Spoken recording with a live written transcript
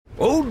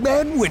Old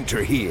Man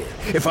Winter here.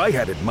 If I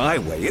had it my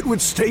way, it would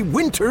stay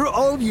winter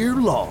all year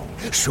long.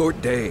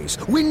 Short days,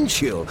 wind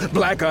chill,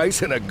 black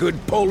ice, and a good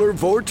polar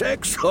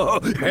vortex.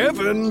 Oh,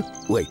 heaven!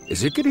 Wait,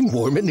 is it getting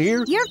warm in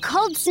here? Your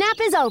cold snap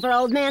is over,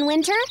 Old Man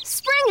Winter.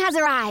 Spring has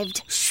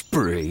arrived.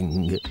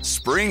 Spring.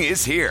 Spring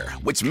is here,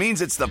 which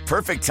means it's the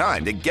perfect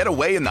time to get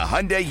away in the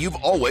Hyundai you've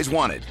always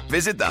wanted.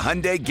 Visit the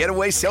Hyundai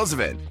Getaway Sales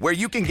Event, where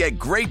you can get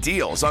great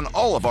deals on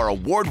all of our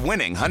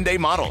award-winning Hyundai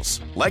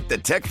models, like the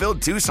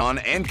tech-filled Tucson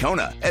and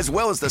Kona, as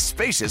well as the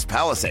spacious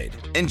Palisade.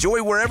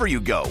 Enjoy wherever you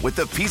go with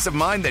the peace of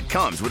mind that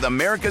comes with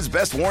America's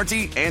best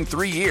warranty and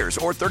 3 years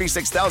or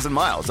 36,000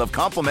 miles of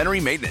complimentary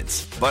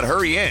maintenance. But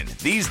hurry in,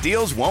 these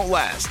deals won't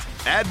last.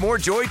 Add more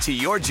joy to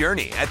your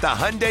journey at the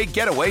Hyundai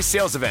Getaway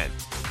Sales Event.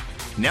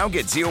 Now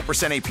get 0%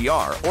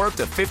 APR or up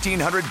to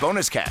 $1,500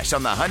 bonus cash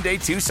on the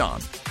Hyundai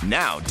Tucson.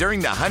 Now,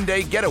 during the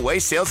Hyundai Getaway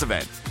Sales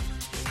Event.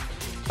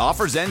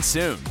 Offers end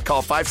soon.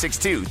 Call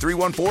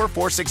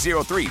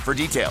 562-314-4603 for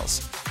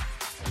details.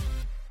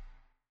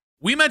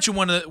 We mentioned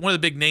one of the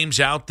big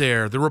names out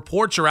there. The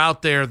reports are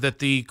out there that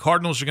the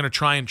Cardinals are going to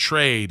try and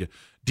trade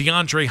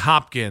DeAndre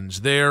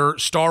Hopkins, their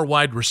star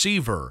wide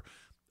receiver.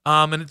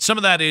 And some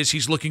of that is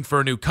he's looking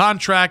for a new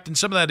contract, and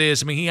some of that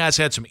is, he has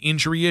had some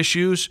injury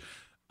issues.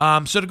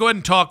 So to go ahead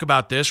and talk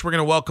about this, we're going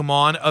to welcome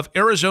on of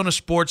Arizona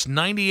Sports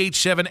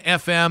 98.7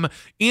 FM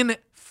in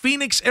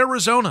Phoenix,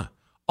 Arizona,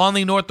 on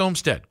the North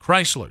Olmsted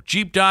Chrysler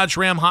Jeep Dodge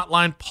Ram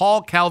Hotline.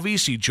 Paul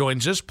Calvisi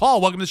joins us.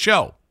 Paul, welcome to the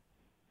show.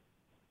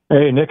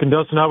 Hey, Nick and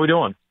Dustin, how we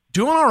doing?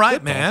 Doing all right,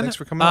 Good, man. Thanks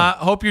for coming on.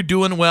 Hope you're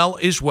doing well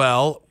as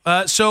well.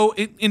 So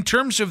in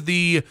terms of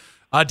the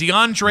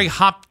DeAndre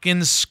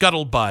Hopkins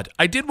scuttlebutt,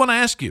 I did want to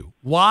ask you,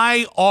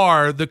 why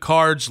are the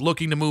Cards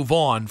looking to move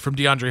on from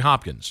DeAndre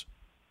Hopkins?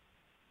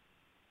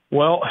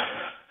 Well,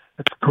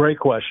 that's a great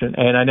question,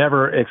 and I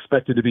never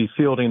expected to be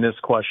fielding this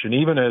question,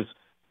 even as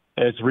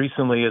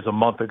recently as a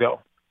month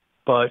ago.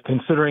 But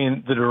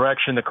considering the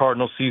direction the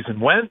Cardinals season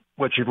went,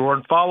 which you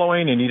weren't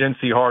following and you didn't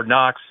see Hard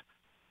Knocks,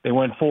 they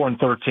went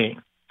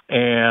 4-13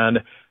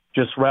 and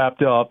just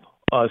wrapped up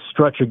a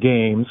stretch of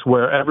games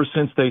where ever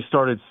since they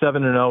started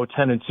 7-0,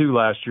 10-2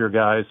 last year,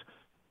 guys,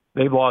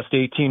 they've lost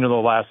 18 of the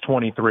last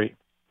 23.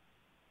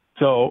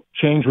 So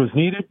change was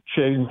needed.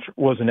 Change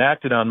was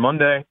enacted on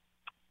Monday.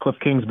 Cliff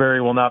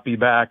Kingsbury will not be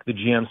back. The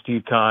GM,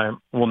 Steve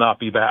Keim, will not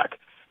be back.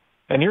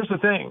 And here's the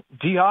thing.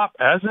 D-Hop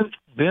hasn't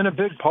been a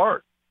big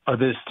part of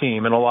this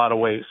team in a lot of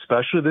ways,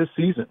 especially this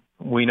season.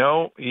 We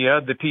know he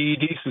had the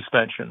PED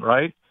suspension,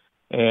 right?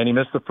 And he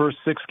missed the first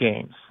 6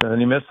 games,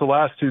 and he missed the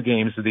last 2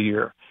 games of the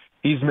year.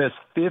 He's missed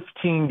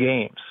 15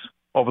 games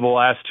over the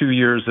last 2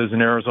 years as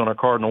an Arizona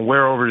Cardinal,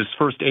 where over his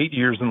first 8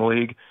 years in the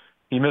league,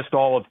 he missed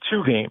all of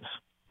 2 games.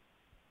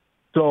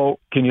 So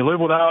can you live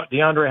without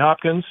DeAndre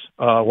Hopkins?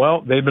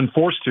 Well, they've been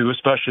forced to,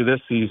 especially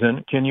this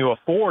season. Can you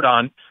afford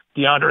on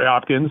DeAndre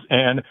Hopkins?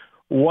 And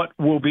what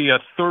will be a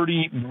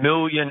 $30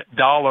 million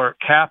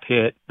cap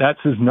hit?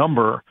 That's his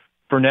number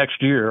for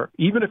next year.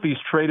 Even if he's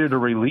traded or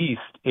released,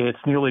 it's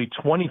nearly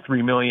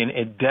 $23 million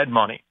in dead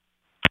money.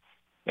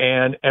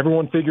 And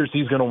everyone figures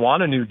he's going to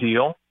want a new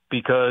deal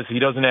because he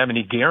doesn't have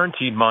any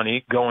guaranteed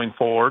money going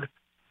forward.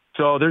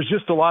 So there's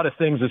just a lot of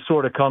things that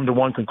sort of come to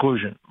one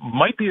conclusion.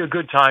 Might be a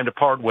good time to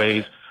part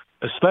ways,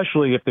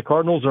 especially if the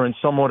Cardinals are in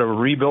somewhat of a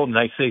rebuild. And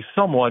I say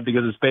somewhat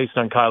because it's based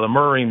on Kyler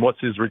Murray and what's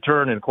his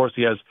return. And, of course,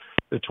 he has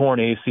the torn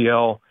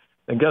ACL.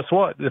 And guess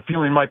what? The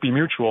feeling might be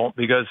mutual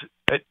because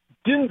it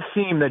didn't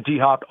seem that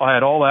D-Hop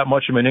had all that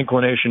much of an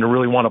inclination to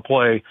really want to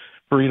play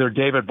for either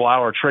David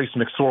Blau or Trace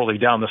McSorley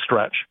down the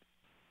stretch.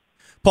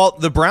 Paul,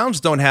 the Browns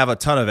don't have a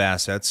ton of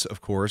assets, of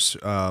course,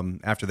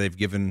 after they've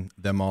given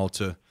them all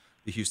to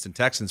the Houston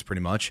Texans pretty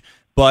much.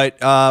 But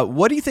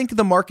what do you think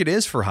the market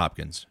is for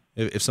Hopkins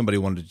if somebody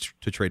wanted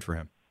to trade for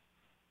him?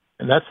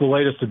 And that's the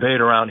latest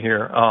debate around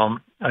here.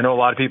 I know a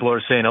lot of people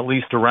are saying at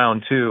least a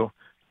round 2.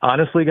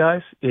 Honestly,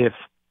 guys, if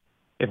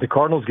the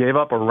Cardinals gave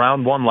up a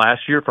round 1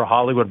 last year for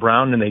Hollywood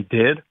Brown, and they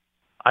did,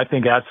 I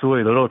think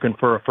absolutely they're looking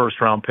for a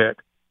first-round pick.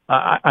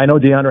 I know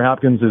DeAndre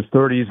Hopkins is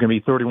 30. He's going to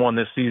be 31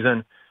 this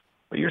season.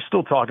 But you're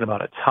still talking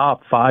about a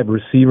top 5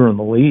 receiver in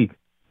the league.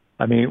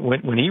 I mean,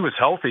 when he was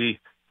healthy,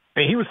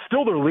 he was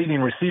still their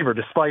leading receiver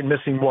despite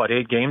missing,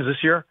 8 games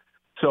this year?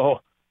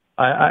 So,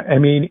 I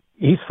mean,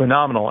 he's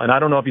phenomenal. And I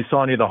don't know if you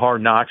saw any of the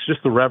Hard Knocks,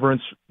 just the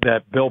reverence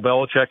that Bill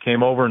Belichick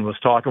came over and was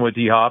talking with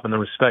D-Hop and the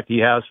respect he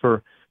has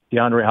for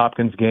DeAndre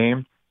Hopkins'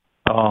 game.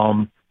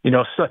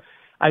 So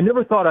I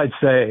never thought I'd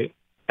say,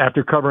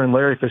 after covering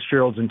Larry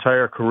Fitzgerald's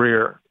entire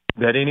career,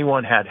 that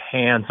anyone had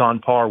hands on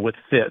par with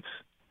Fitz.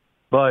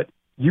 But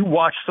you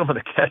watch some of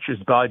the catches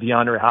by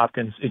DeAndre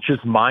Hopkins, it's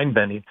just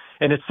mind-bending.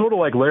 And it's sort of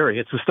like Larry.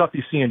 It's the stuff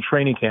you see in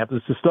training camp.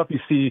 It's the stuff you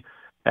see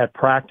at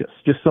practice,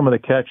 just some of the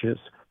catches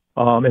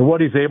and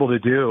what he's able to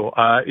do.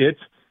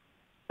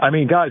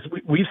 Guys,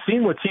 we've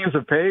seen what teams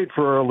have paid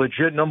for a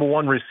legit number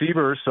 1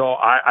 receiver, so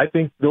I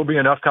think there'll be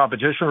enough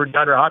competition for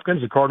DeAndre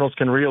Hopkins. The Cardinals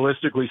can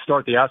realistically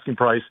start the asking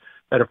price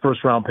at a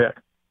first-round pick.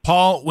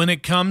 Paul, when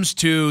it comes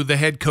to the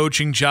head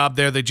coaching job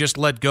there, they just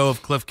let go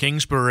of Cliff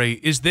Kingsbury.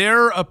 Is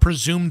there a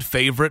presumed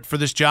favorite for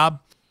this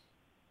job?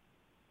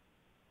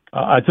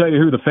 I tell you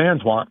who the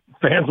fans want.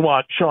 Fans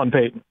want Sean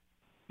Payton.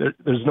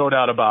 There's no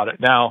doubt about it.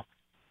 Now,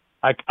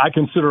 I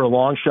consider a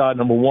long shot.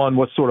 Number one,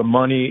 what sort of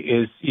money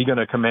is he going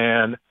to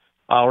command?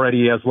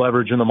 Already he has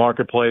leverage in the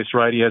marketplace,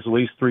 right? He has at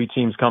least 3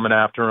 teams coming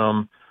after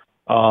him.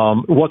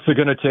 What's it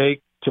going to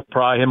take to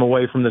pry him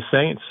away from the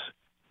Saints?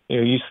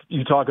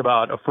 You talk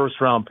about a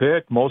first-round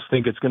pick. Most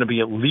think it's going to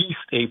be at least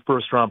a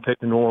first-round pick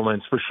in New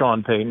Orleans for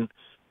Sean Payton.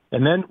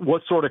 And then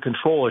what sort of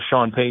control is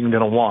Sean Payton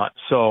going to want?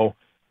 So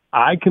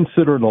I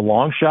consider it a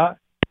long shot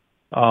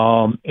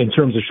in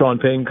terms of Sean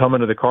Payton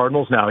coming to the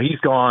Cardinals. Now, he's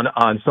gone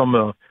on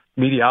some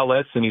media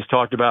outlets, and he's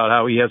talked about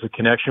how he has a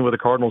connection with the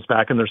Cardinals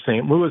back in their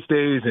St. Louis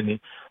days and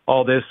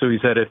all this. So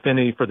he's had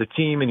affinity for the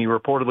team, and he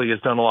reportedly has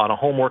done a lot of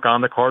homework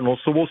on the Cardinals.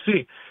 So we'll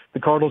see. The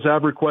Cardinals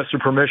have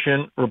requested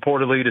permission,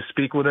 reportedly, to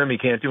speak with him. He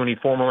can't do any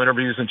formal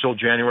interviews until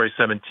January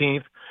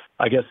 17th.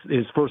 I guess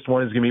his first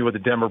one is going to be with the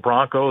Denver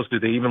Broncos. Do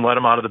they even let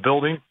him out of the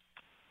building?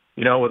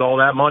 With all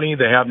that money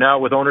they have now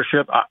with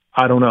ownership,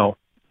 I don't know.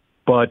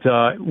 But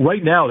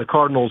right now, the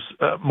Cardinals,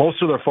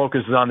 most of their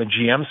focus is on the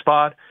GM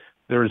spot.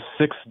 There's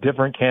 6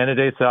 different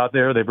candidates out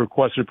there. They've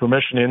requested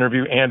permission to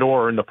interview and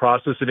or are in the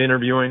process of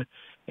interviewing.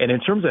 And in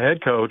terms of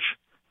head coach,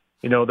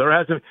 there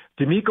hasn't –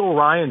 DeMeco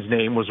Ryans'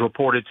 name was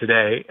reported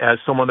today as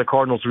someone the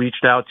Cardinals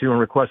reached out to and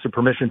requested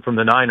permission from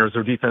the Niners,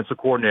 their defensive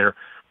coordinator.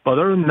 But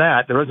other than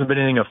that, there hasn't been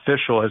anything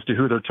official as to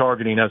who they're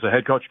targeting as a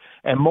head coach.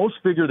 And most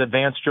figure that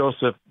Vance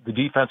Joseph, the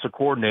defensive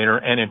coordinator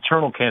and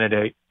internal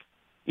candidate,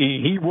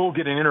 he will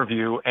get an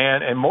interview,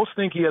 and most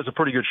think he has a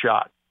pretty good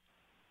shot.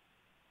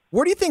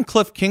 Where do you think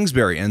Cliff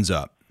Kingsbury ends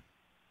up?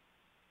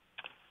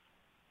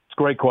 It's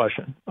a great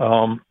question.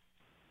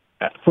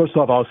 First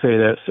off, I'll say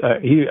this.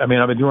 I've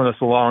been doing this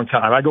a long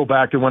time. I go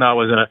back to when I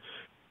was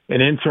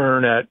an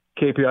intern at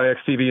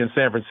KPIX-TV in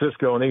San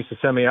Francisco, and they used to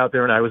send me out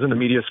there, and I was in the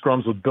media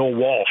scrums with Bill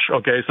Walsh.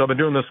 Okay, so I've been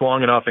doing this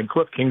long enough, and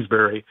Cliff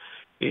Kingsbury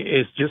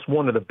is just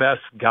one of the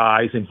best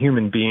guys and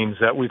human beings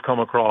that we've come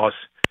across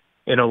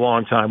in a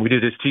long time. We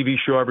did his TV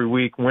show every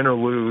week, win or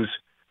lose.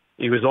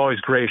 He was always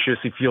gracious.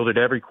 He fielded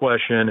every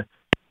question.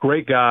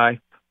 Great guy.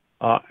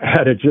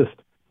 Had just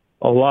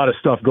a lot of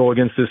stuff go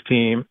against this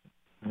team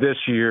this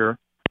year.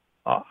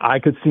 I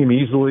could see him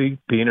easily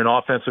being an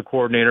offensive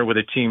coordinator with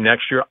a team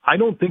next year. I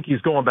don't think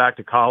he's going back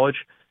to college.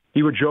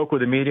 He would joke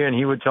with the media, and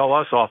he would tell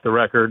us off the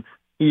record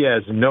he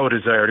has no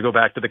desire to go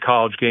back to the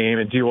college game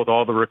and deal with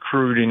all the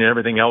recruiting and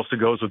everything else that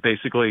goes with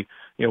basically,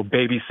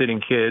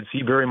 babysitting kids.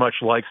 He very much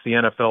likes the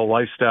NFL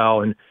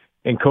lifestyle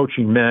and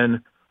coaching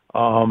men.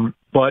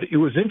 But it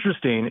was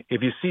interesting.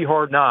 If you see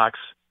Hard Knocks,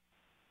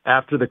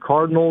 after the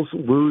Cardinals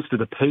lose to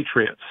the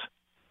Patriots,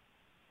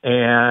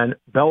 and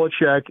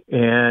Belichick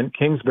and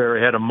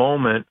Kingsbury had a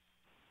moment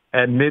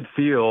at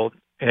midfield,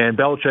 and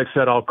Belichick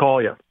said, "I'll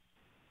call you."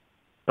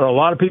 There are a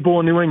lot of people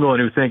in New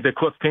England who think that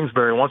Cliff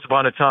Kingsbury, once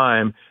upon a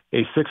time,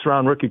 a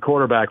 6th-round rookie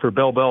quarterback for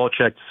Bill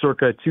Belichick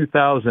circa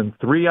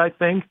 2003, I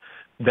think,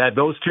 that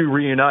those two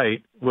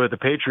reunite with the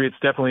Patriots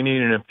definitely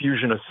need an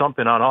infusion of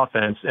something on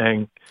offense,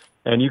 and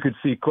you could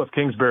see Cliff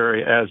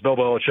Kingsbury as Bill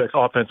Belichick's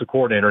offensive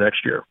coordinator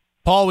next year.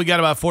 Paul, we got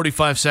about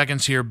 45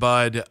 seconds here,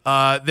 bud.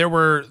 There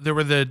were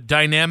the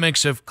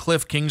dynamics of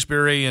Cliff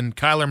Kingsbury and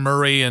Kyler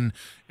Murray, and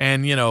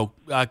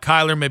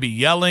Kyler maybe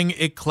yelling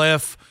at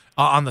Cliff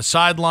on the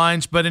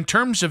sidelines. But in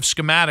terms of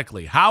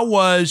schematically,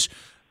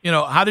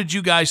 what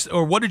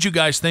did you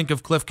guys think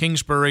of Cliff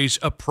Kingsbury's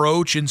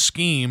approach and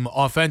scheme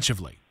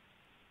offensively?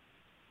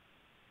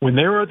 When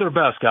they were at their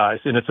best, guys,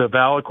 and it's a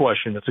valid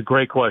question, it's a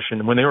great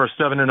question. When they were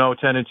 7-0,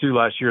 10-2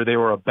 last year, they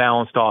were a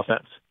balanced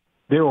offense.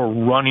 They were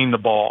running the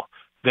ball.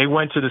 They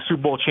went to the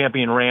Super Bowl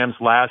champion Rams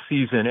last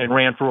season and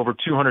ran for over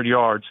 200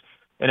 yards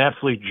and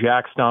absolutely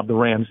jack-stomped the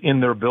Rams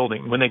in their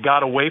building. When they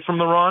got away from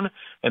the run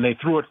and they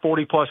threw it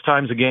 40-plus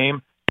times a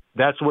game,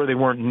 that's where they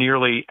weren't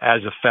nearly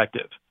as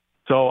effective.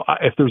 So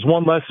if there's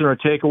one lesson or a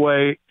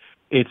takeaway,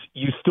 it's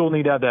you still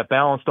need to have that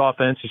balanced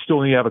offense. You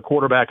still need to have a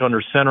quarterback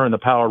under center in the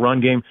power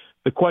run game.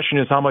 The question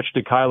is, how much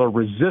did Kyler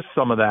resist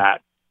some of that?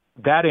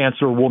 That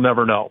answer we'll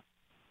never know.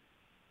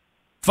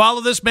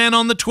 Follow this man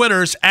on the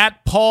Twitters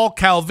at Paul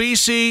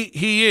Calvisi.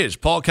 He is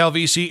Paul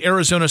Calvisi,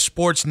 Arizona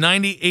Sports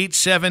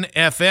 98.7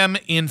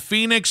 FM in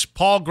Phoenix.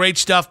 Paul, great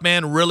stuff,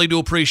 man. Really do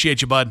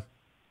appreciate you, bud.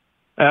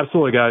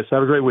 Absolutely, guys.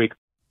 Have a great week.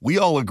 We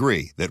all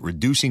agree that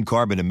reducing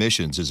carbon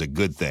emissions is a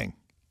good thing.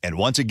 And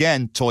once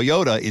again,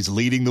 Toyota is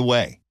leading the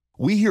way.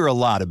 We hear a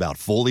lot about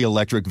fully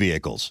electric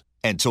vehicles,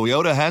 and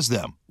Toyota has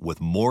them, with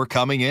more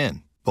coming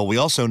in. But we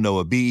also know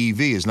a BEV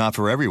is not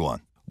for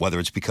everyone, whether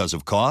it's because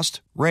of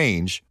cost,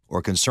 range,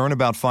 or concern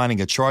about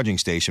finding a charging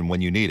station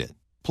when you need it.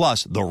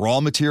 Plus, the raw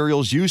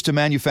materials used to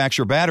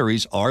manufacture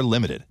batteries are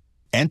limited.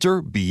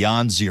 Enter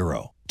Beyond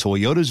Zero,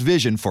 Toyota's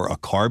vision for a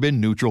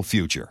carbon-neutral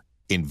future.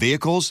 In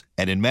vehicles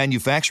and in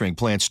manufacturing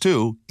plants,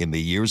 too, in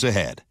the years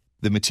ahead.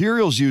 The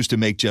materials used to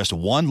make just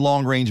one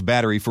long-range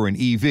battery for an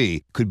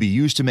EV could be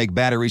used to make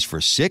batteries for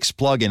 6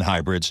 plug-in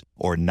hybrids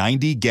or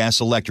 90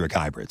 gas-electric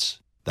hybrids.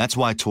 That's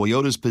why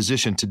Toyota's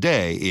position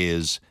today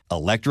is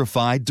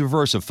electrified,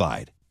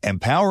 diversified,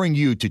 empowering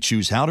you to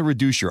choose how to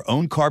reduce your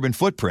own carbon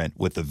footprint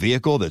with the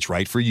vehicle that's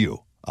right for you.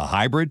 a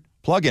hybrid,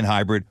 plug-in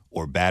hybrid,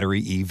 or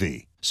battery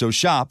EV. So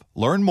shop,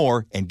 learn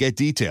more, and get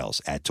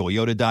details at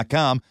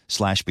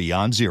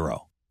toyota.com/beyond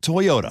zero.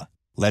 Toyota,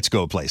 let's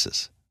go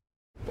places.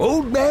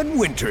 Old Man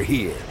Winter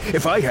here.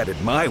 If I had it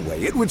my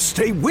way, it would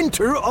stay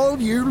winter all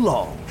year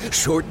long.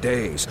 Short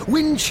days,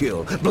 wind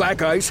chill,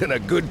 black ice, and a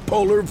good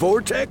polar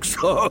vortex.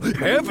 Oh,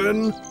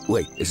 heaven!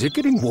 Wait, is it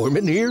getting warm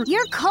in here?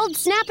 Your cold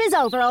snap is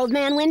over, Old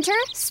Man Winter.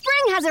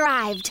 Spring has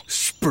arrived.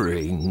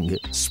 Spring.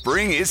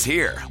 Spring is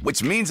here,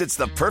 which means it's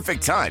the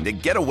perfect time to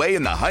get away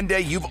in the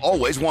Hyundai you've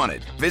always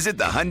wanted. Visit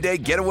the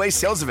Hyundai Getaway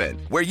Sales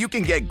Event, where you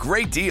can get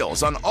great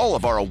deals on all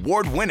of our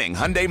award-winning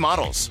Hyundai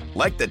models,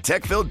 like the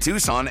tech-filled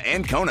Tucson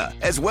and Kona,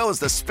 as well as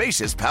the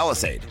spacious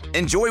Palisade.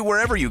 Enjoy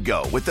wherever you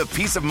go with the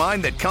peace of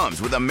mind that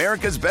comes with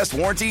America's best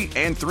warranty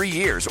and 3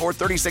 years or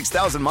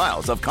 36,000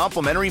 miles of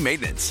complimentary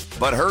maintenance.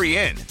 But hurry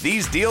in,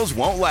 these deals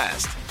won't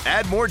last.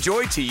 Add more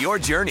joy to your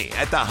journey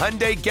at the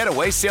Hyundai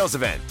Getaway Sales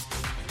Event.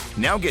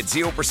 Now get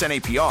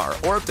 0% APR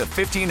or up to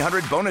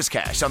 $1,500 bonus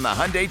cash on the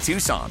Hyundai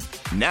Tucson.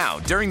 Now,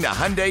 during the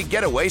Hyundai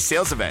Getaway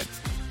Sales Event.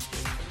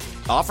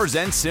 Offers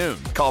end soon.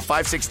 Call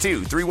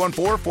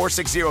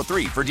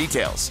 562-314-4603 for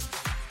details.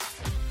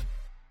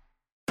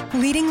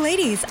 Leading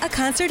Ladies, a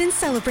concert in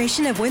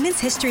celebration of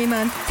Women's History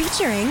Month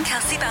featuring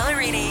Kelsea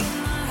Ballerini,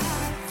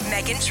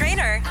 Meghan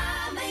Trainor,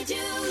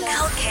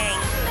 Elle King,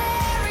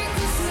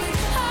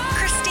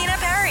 Christina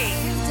Perri.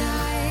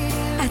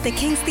 At the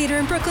King's Theater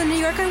in Brooklyn, New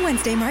York on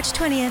Wednesday, March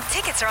 20th.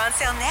 Tickets are on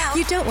sale now.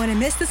 You don't want to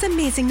miss this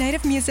amazing night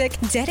of music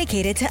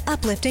dedicated to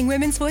uplifting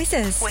women's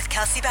voices. With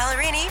Kelsea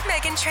Ballerini,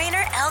 Meghan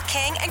Trainor, Elle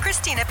King, and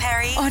Christina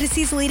Perri.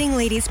 Odyssey's Leading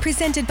Ladies,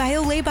 presented by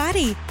Olay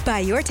Body. Buy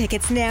your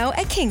tickets now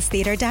at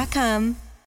kingstheater.com.